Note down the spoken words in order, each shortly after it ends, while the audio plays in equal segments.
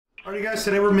Alright guys,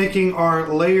 today we're making our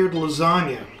layered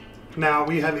lasagna. Now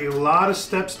we have a lot of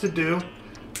steps to do.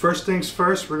 First things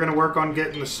first, we're going to work on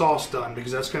getting the sauce done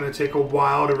because that's going to take a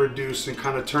while to reduce and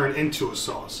kind of turn into a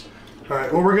sauce.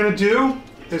 Alright, what we're going to do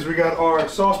is we got our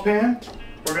saucepan.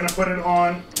 We're going to put it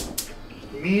on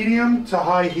medium to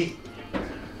high heat.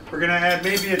 We're going to add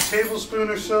maybe a tablespoon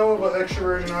or so of extra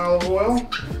virgin olive oil.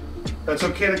 That's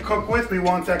okay to cook with. We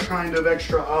want that kind of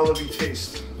extra olivey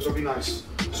taste. It'll be nice.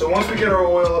 So once we get our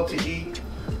oil up to heat,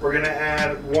 we're going to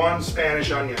add 1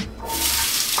 Spanish onion. Add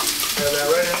that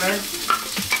right in there.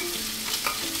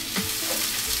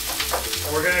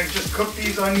 And we're going to just cook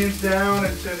these onions down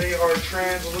until they are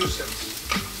translucent.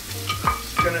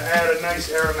 It's going to add a nice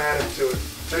aromatic to it.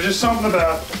 There's just something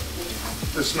about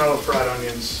the smell of fried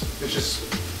onions. It's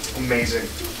just amazing.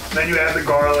 And then you add the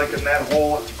garlic and that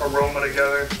whole aroma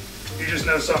together. You just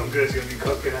know something good is going to be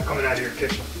cooking and coming out of your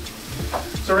kitchen.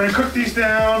 So we're going to cook these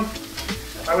down,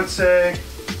 I would say,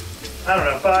 I don't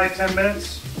know, 5-10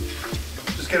 minutes.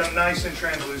 Just get them nice and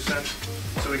translucent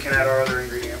so we can add our other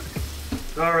ingredient.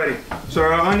 Alrighty, so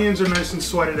our onions are nice and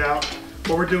sweated out.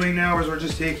 What we're doing now is we're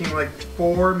just taking like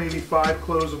 4, maybe 5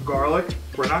 cloves of garlic.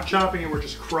 We're not chopping it, we're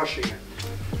just crushing it.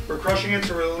 We're crushing it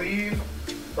to relieve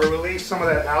some of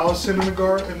that allicin in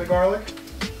the garlic.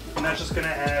 And that's just going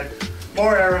to add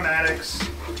more aromatics.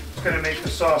 It's going to make the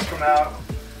sauce come out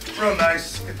real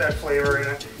nice, get that flavor in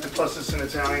it. And plus it's an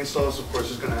Italian sauce, of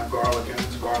course it's going to have garlic in it.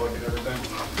 It's garlic and everything.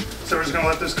 So we're just going to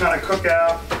let this kind of cook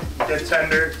out, get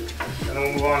tender, and then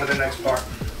we'll move on to the next part.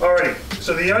 Alrighty,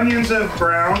 so the onions have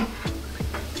browned.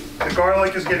 The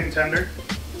garlic is getting tender.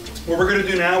 What we're going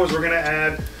to do now is we're going to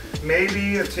add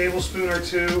maybe a tablespoon or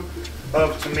 2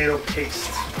 of tomato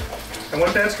paste. And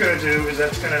what that's going to do is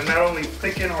that's going to not only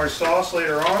thicken our sauce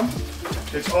later on,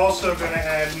 it's also going to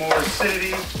add more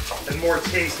acidity and more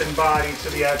taste and body to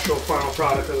the actual final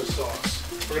product of the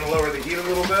sauce. We're going to lower the heat a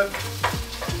little bit.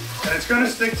 And it's going to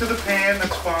stick to the pan,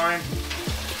 that's fine.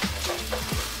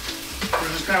 We're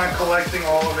just kind of collecting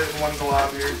all of it in one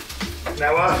glob here.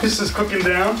 Now while this is cooking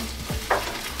down,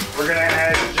 we're going to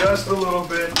add just a little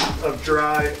bit of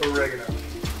dry oregano.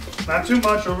 Not too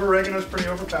much, oregano is pretty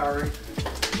overpowering.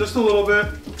 Just a little bit,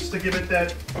 just to give it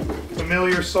that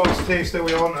familiar sauce taste that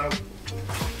we all know.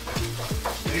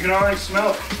 And you can already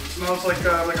smell it. It smells like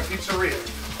a pizzeria.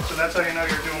 So that's how you know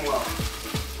you're doing well.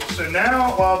 So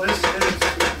now, while this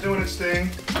is doing its thing,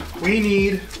 we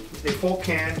need a full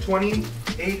can,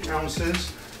 28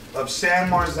 ounces of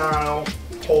San Marzano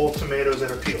whole tomatoes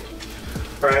that are peeled.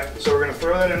 All right, so we're gonna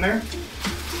throw that in there.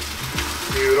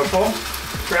 Beautiful.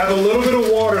 Grab a little bit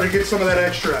of water to get some of that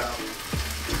extra out.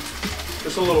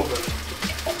 Just a little bit.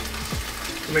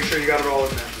 To make sure you got it all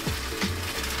in there.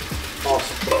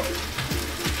 Awesome.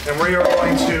 And we are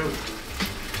going to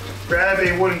grab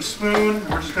a wooden spoon and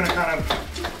we're just going to kind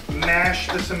of mash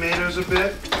the tomatoes a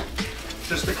bit.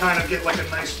 Just to kind of get like a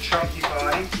nice chunky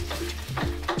body.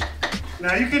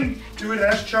 Now you can do it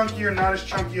as chunky or not as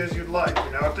chunky as you'd like.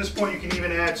 You know, at this point you can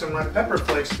even add some red pepper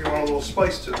flakes if you want a little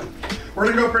spice to it. We're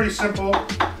going to go pretty simple.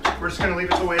 We're just going to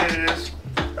leave it the way it is.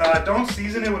 Don't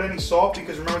season it with any salt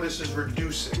because remember this is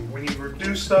reducing. When you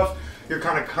reduce stuff, you're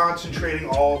kind of concentrating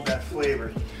all of that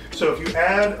flavor. So if you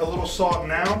add a little salt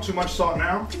now, too much salt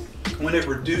now, when it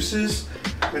reduces,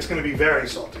 it's going to be very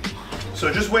salty.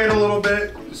 So just wait a little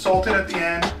bit, salt it at the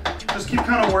end. Just keep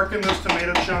kind of working those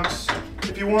tomato chunks.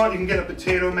 If you want, you can get a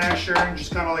potato masher and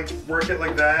just kind of like work it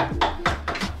like that.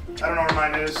 I don't know where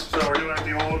mine is, so we're doing it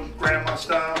the old grandma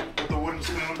style with the wooden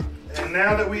spoon. And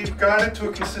now that we've got it to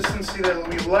a consistency that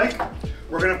we like,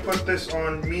 we're going to put this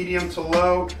on medium to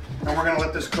low, and we're going to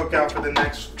let this cook out for the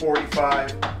next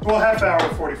 45, well, half hour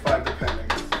to 45 depending,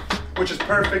 which is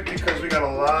perfect because we got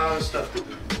a lot of stuff to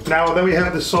do. Now that we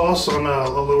have the sauce on a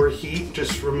lower heat,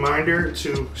 just a reminder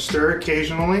to stir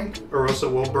occasionally or else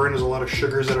it will burn. There's a lot of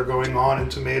sugars that are going on in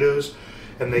tomatoes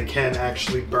and they can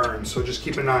actually burn, so just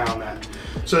keep an eye on that.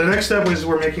 So the next step is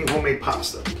we're making homemade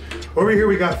pasta. Over here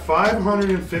we got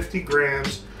 550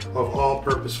 grams of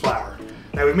all-purpose flour.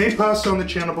 Now we've made pasta on the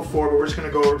channel before, but we're just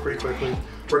gonna go over it pretty quickly.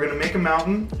 We're gonna make a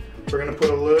mountain. We're gonna put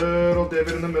a little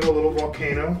divot in the middle, a little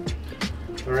volcano.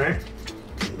 All right?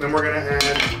 Then we're gonna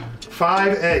add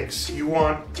 5 eggs. You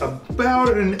want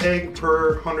about an egg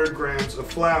per 100 grams of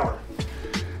flour.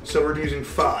 So we're using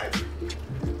 5.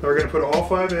 Now we're gonna put all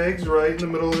 5 eggs right in the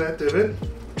middle of that divot.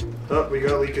 Oh, we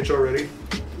got leakage already.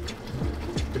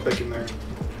 Get back in there.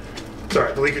 It's all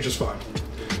right, the leakage is fine.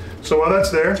 So while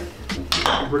that's there,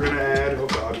 we're gonna add, oh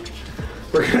God,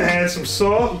 we're gonna add some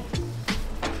salt.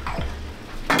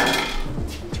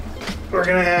 We're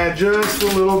gonna add just a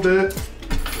little bit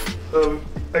of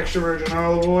extra virgin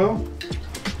olive oil.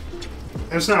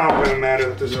 And it's not going to matter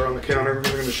that these are on the counter. We're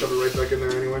going to shove it right back in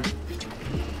there anyway.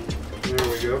 There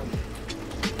we go.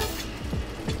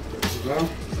 Well,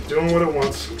 doing what it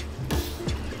wants.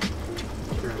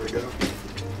 There we go.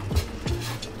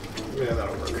 Yeah,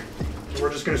 that'll work. So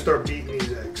we're just going to start beating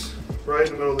these eggs right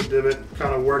in the middle of the divot,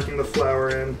 kind of working the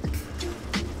flour in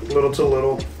little to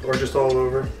little, or just all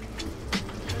over.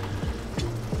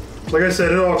 Like I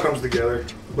said, it all comes together.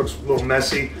 Looks a little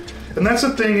messy. And that's the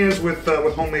thing is with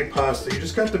homemade pasta, you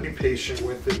just got to be patient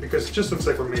with it because it just looks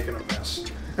like we're making a mess.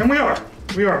 And we are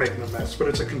making a mess, but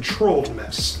it's a controlled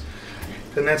mess.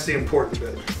 And that's the important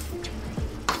bit.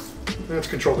 That's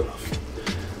controlled enough.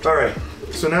 All right,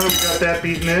 so now that we've got that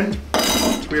beaten in,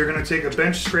 we are gonna take a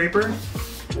bench scraper.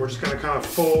 We're just gonna kind of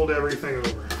fold everything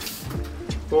over.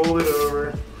 Fold it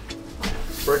over,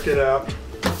 work it out.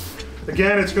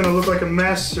 Again, it's gonna look like a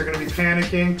mess. You're gonna be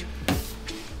panicking.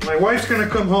 My wife's gonna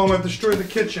come home and destroy the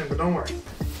kitchen, but don't worry.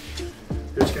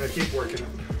 You're just gonna keep working it.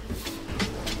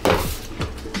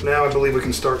 Now I believe we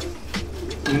can start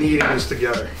kneading this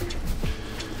together.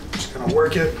 Just gonna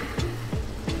work it.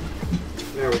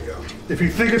 There we go. If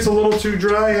you think it's a little too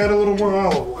dry, add a little more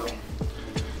olive oil.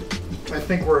 I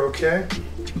think we're okay.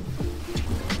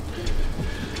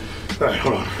 All right,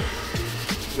 hold on. I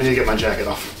need to get my jacket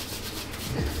off.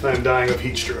 I'm dying of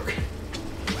heat stroke.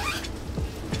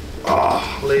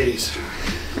 Ah, oh, ladies.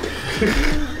 There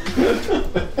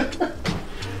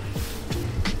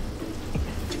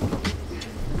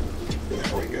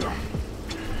we go.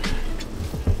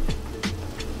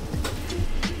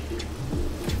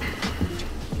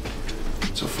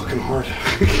 It's so fucking hard.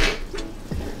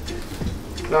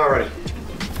 Alrighty.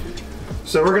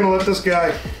 So we're gonna let this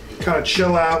guy kind of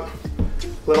chill out,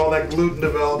 let all that gluten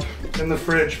develop in the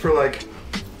fridge for like,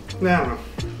 I don't know,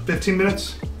 15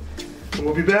 minutes. And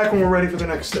we'll be back when we're ready for the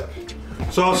next step.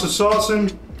 Sauce is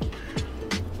saucing,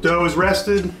 dough is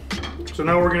rested. So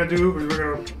now what we're gonna do is we're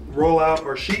gonna roll out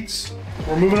our sheets.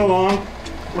 We're moving along.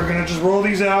 We're gonna just roll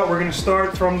these out. We're gonna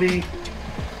start from the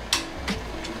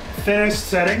thinnest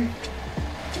setting,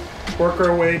 work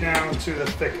our way down to the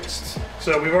thickest.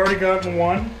 So we've already gotten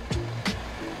one.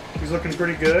 He's looking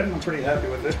pretty good. I'm pretty happy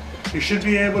with it. You should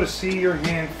be able to see your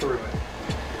hand through it.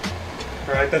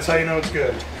 All right, that's how you know it's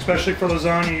good. Especially for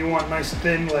lasagna, you want nice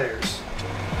thin layers.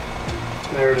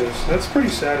 There it is. That's pretty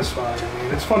satisfying. I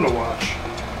mean, it's fun to watch.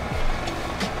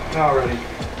 Alrighty.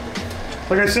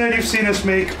 Like I said, you've seen us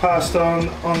make pasta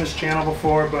on this channel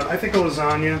before, but I think a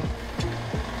lasagna,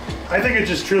 I think it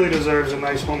just truly deserves a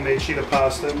nice homemade sheet of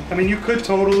pasta. I mean, you could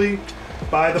totally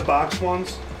buy the box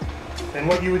ones, and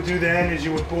what you would do then is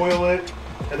you would boil it,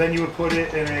 and then you would put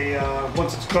it in a,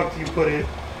 once it's cooked, you put it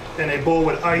in a bowl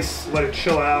with ice, let it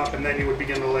chill out, and then you would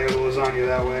begin to layer the lasagna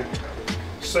that way.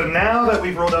 So now that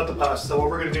we've rolled out the pasta, what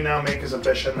we're gonna do now make is a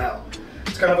bechamel.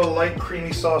 It's kind of a light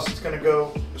creamy sauce. It's gonna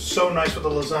go so nice with the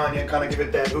lasagna, kind of give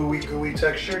it that ooey gooey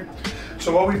texture.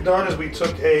 So what we've done is we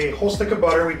took a whole stick of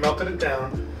butter, we melted it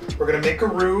down. We're gonna make a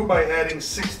roux by adding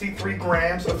 63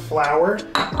 grams of flour,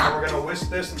 and we're gonna whisk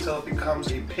this until it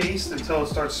becomes a paste, until it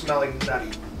starts smelling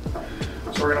nutty.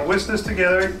 So we're gonna whisk this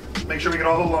together, make sure we get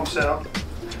all the lumps out.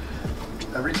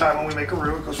 Every time when we make a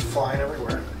roux, it goes flying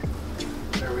everywhere.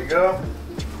 There we go.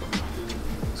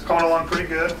 It's coming along pretty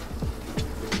good.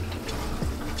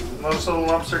 Most of the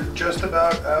lumps are just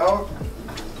about out.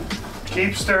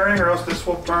 Keep stirring or else this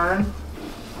will burn.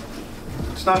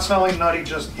 It's not smelling nutty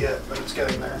just yet, but it's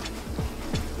getting there.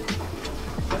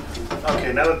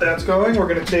 Okay, now that that's going, we're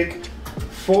gonna take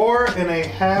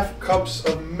 4.5 cups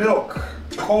of milk,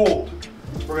 cold.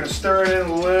 We're gonna stir it in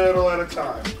a little at a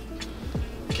time.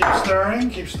 Keep stirring,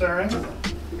 keep stirring.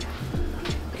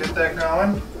 Get that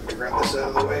going. Let me grab this out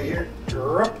of the way here.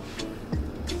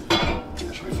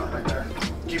 That should be fine right there.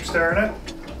 Keep stirring it.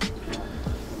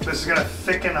 This is gonna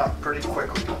thicken up pretty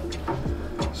quickly.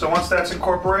 So once that's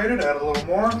incorporated, add a little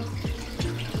more.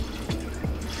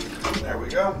 There we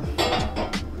go.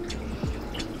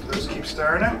 Just keep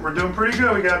stirring it. We're doing pretty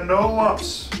good. We got no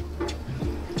lumps.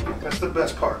 That's the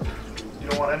best part. You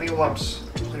don't want any lumps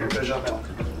in your bechamel.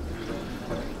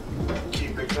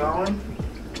 Keep it going.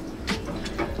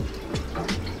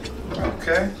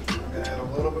 Okay, I'm gonna add a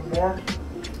little bit more.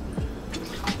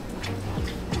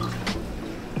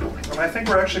 And I think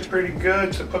we're actually pretty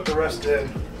good to put the rest in.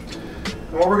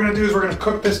 And what we're gonna do is we're gonna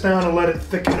cook this down and let it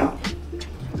thicken up.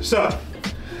 So,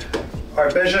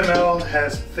 our bechamel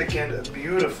has thickened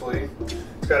beautifully.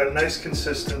 It's got a nice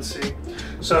consistency.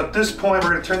 So at this point,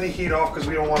 we're gonna turn the heat off because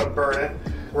we don't wanna burn it.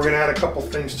 We're gonna add a couple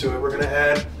things to it. We're gonna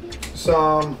add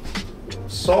some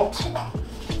salt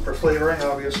for flavoring,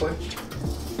 obviously.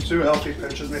 2 healthy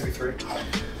pinches, maybe 3.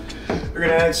 We're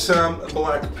gonna add some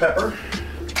black pepper.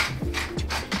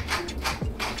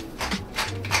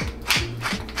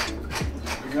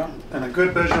 we go. And a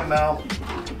good bechamel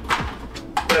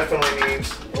definitely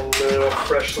needs a little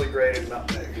freshly grated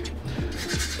nutmeg.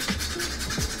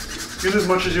 Use as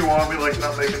much as you want. We like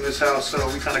nutmeg in this house, so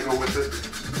we kind of go with it.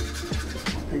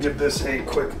 And give this a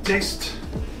quick taste.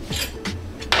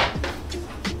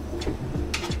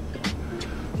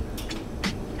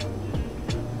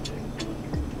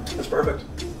 That's perfect.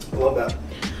 I love that.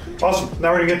 Awesome.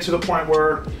 Now we're gonna get to the point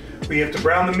where we have to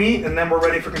brown the meat, and then we're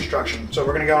ready for construction. So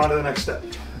we're gonna go on to the next step.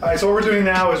 All right, so what we're doing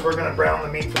now is we're gonna brown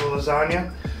the meat for the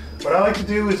lasagna. What I like to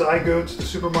do is I go to the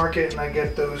supermarket and I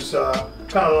get those,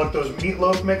 kind of like those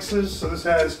meatloaf mixes. So this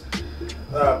has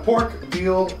pork,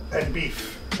 veal, and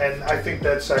beef. And I think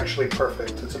that's actually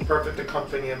perfect. It's a perfect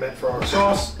accompaniment for our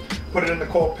sauce. Put it in the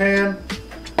cold pan.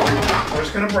 We're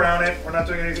just gonna brown it. We're not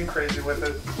doing anything crazy with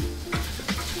it.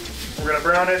 We're gonna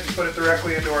brown it and put it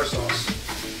directly into our sauce.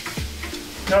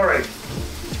 All right,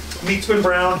 meat's been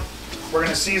browned. We're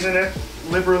gonna season it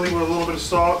liberally with a little bit of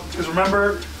salt, because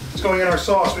remember, it's going in our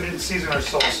sauce. We didn't season our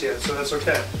sauce yet, so that's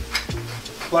okay.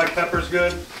 Black pepper's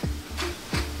good.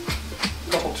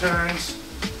 A couple turns.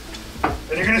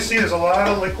 And you're gonna see there's a lot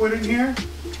of liquid in here,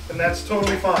 and that's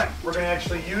totally fine. We're gonna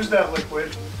actually use that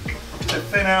liquid to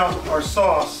thin out our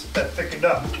sauce that thickened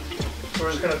up. So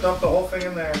we're just gonna dump the whole thing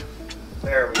in there.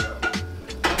 There we go.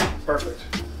 Perfect.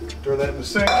 Throw that in the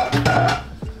sink,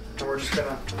 and we're just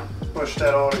gonna push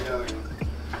that all together.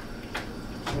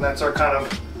 And that's our kind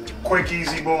of quick,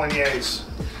 easy bolognese.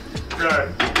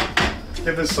 Good.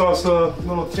 Give this sauce a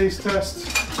little taste test.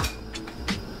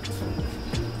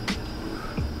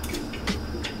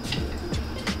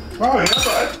 Oh, yeah,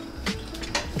 but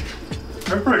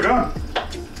they're pretty good.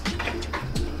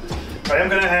 I am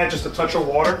gonna add just a touch of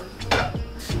water.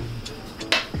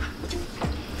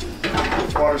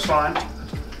 Water's fine.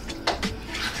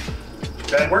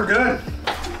 And we're good.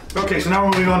 Okay, so now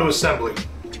we're moving on to assembly.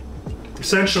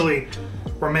 Essentially,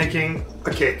 we're making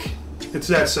a cake. It's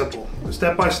that simple,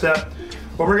 step by step.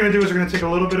 What we're gonna do is we're gonna take a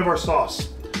little bit of our sauce.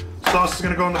 Sauce is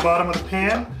gonna go in the bottom of the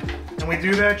pan, and we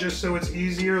do that just so it's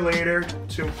easier later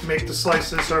to make the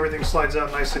slices so everything slides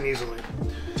out nice and easily.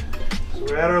 So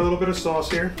we add our little bit of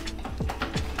sauce here.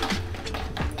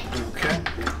 Okay,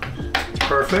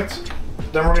 perfect.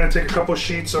 Then we're gonna take a couple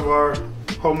sheets of our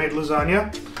homemade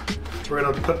lasagna. We're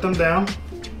gonna put them down.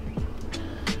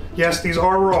 Yes, these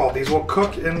are raw. These will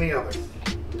cook in the oven.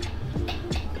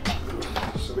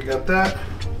 So we got that.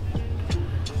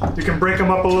 You can break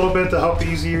them up a little bit to help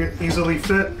easily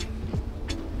fit.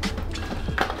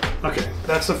 Okay,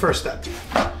 that's the first step.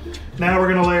 Now we're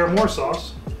gonna layer more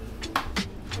sauce.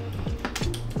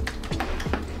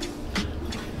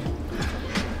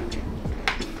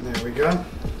 There we go.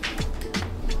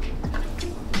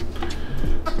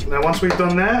 Now once we've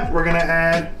done that, we're gonna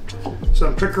add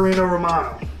some Pecorino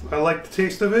Romano. I like the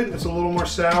taste of it. It's a little more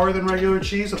sour than regular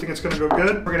cheese. I think it's gonna go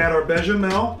good. We're gonna add our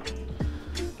bechamel.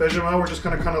 Bechamel, we're just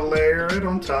gonna kind of layer it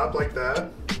on top like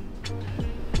that.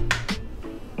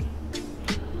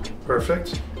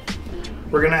 Perfect.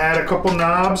 We're gonna add a couple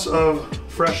knobs of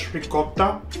fresh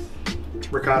ricotta.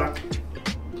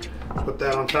 Put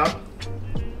that on top.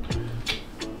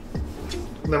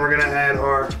 And then we're gonna add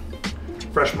our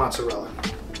fresh mozzarella.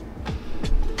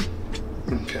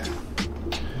 Okay.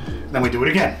 Then we do it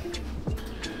again.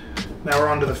 Now we're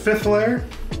on to the fifth layer.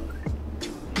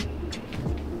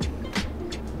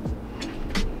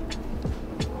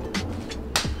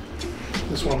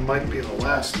 This one might be the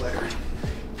last layer.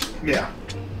 Yeah.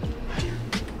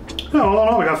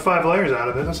 No, we got 5 layers out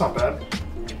of it. That's not bad.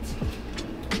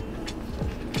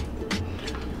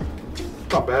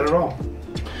 Not bad at all.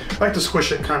 I like to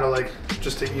squish it kind of like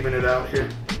just to even it out here.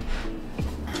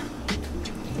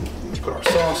 Put our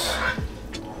sauce.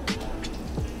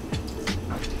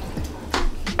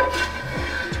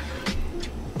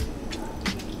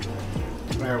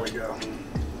 There we go.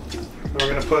 Now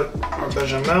we're going to put our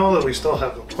bechamel that we still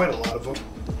have quite a lot of them.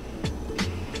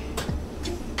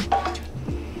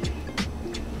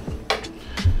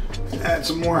 Add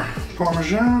some more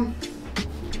Parmesan.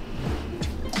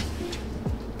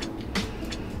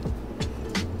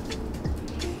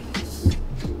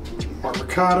 More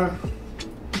ricotta.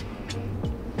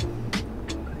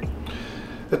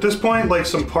 At this point, like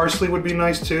some parsley would be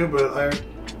nice too, but I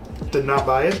did not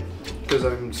buy it because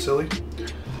I'm silly.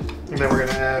 And then we're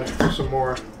gonna add some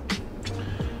more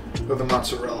of the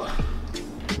mozzarella.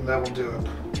 And that will do it.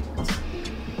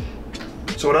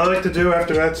 So what I like to do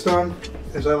after that's done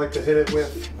is I like to hit it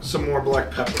with some more black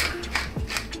pepper.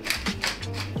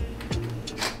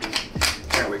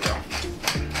 There we go.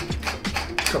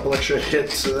 A couple extra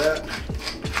hits of that.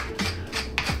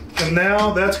 And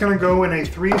now that's gonna go in a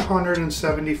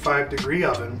 375-degree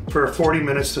oven for 40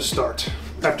 minutes to start.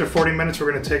 After 40 minutes,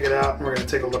 we're gonna take it out and we're gonna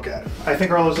take a look at it. I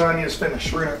think our lasagna is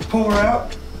finished. We're gonna pull her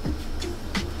out.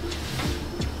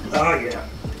 Oh yeah,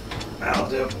 that'll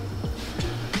do.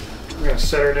 We're gonna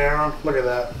set her down. Look at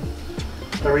that.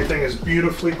 Everything is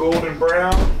beautifully golden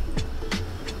brown.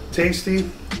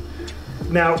 Tasty.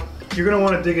 Now, you're gonna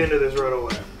wanna dig into this right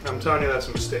away. I'm telling you that's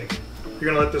a mistake.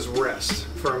 You're gonna let this rest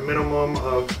for a minimum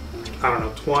of, I don't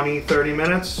know, 20, 30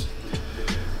 minutes.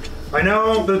 I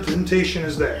know the temptation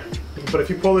is there, but if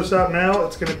you pull this out now,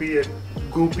 it's gonna be a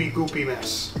goopy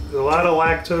mess. There's a lot of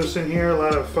lactose in here, a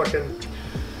lot of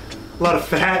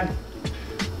fat.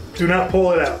 Do not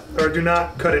pull it out, or do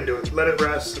not cut into it. Let it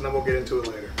rest, and then we'll get into it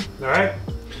later. All right?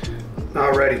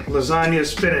 Alrighty, lasagna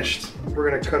is finished. We're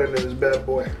gonna cut into this bad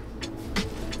boy.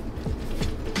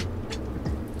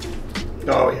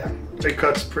 Oh yeah, it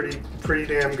cuts pretty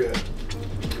damn good.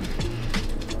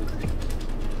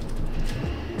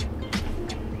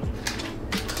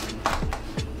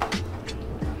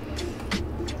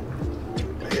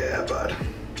 Yeah, bud.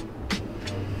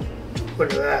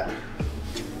 Look at that.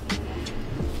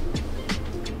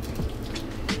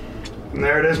 And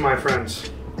there it is, my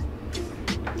friends.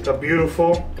 A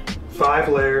beautiful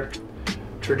 5-layer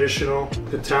traditional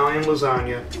Italian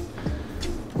lasagna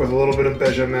with a little bit of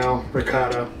bechamel,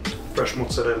 ricotta, fresh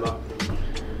mozzarella.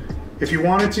 If you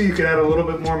wanted to, you could add a little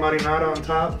bit more marinara on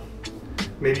top.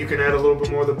 Maybe you can add a little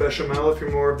bit more of the bechamel if you're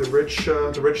more of the rich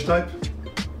type.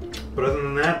 But other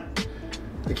than that,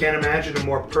 I can't imagine a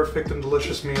more perfect and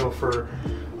delicious meal for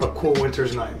a cool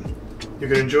winter's night. You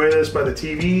can enjoy this by the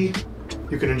TV.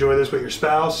 You can enjoy this with your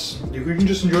spouse. You can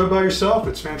just enjoy it by yourself.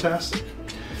 It's fantastic.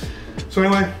 So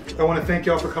anyway, I want to thank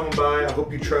y'all for coming by. I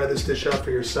hope you try this dish out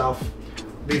for yourself.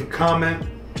 Leave a comment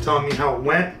telling me how it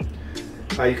went.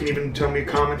 You can even tell me a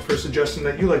comment for a suggestion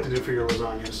that you like to do for your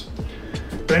lasagnas.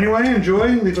 But anyway,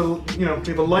 enjoy. Leave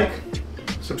a like,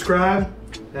 subscribe,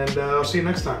 and I'll see you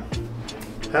next time.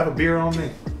 Have a beer on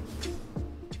me.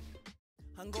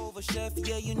 Chef,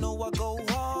 yeah, you know I go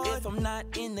hard. If I'm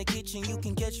not in the kitchen, you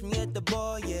can catch me at the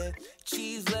bar, yeah.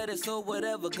 Cheese, lettuce, or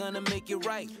whatever, gonna make it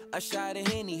right. A shot of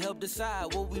Henny, help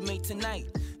decide what we make tonight.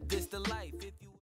 This the life.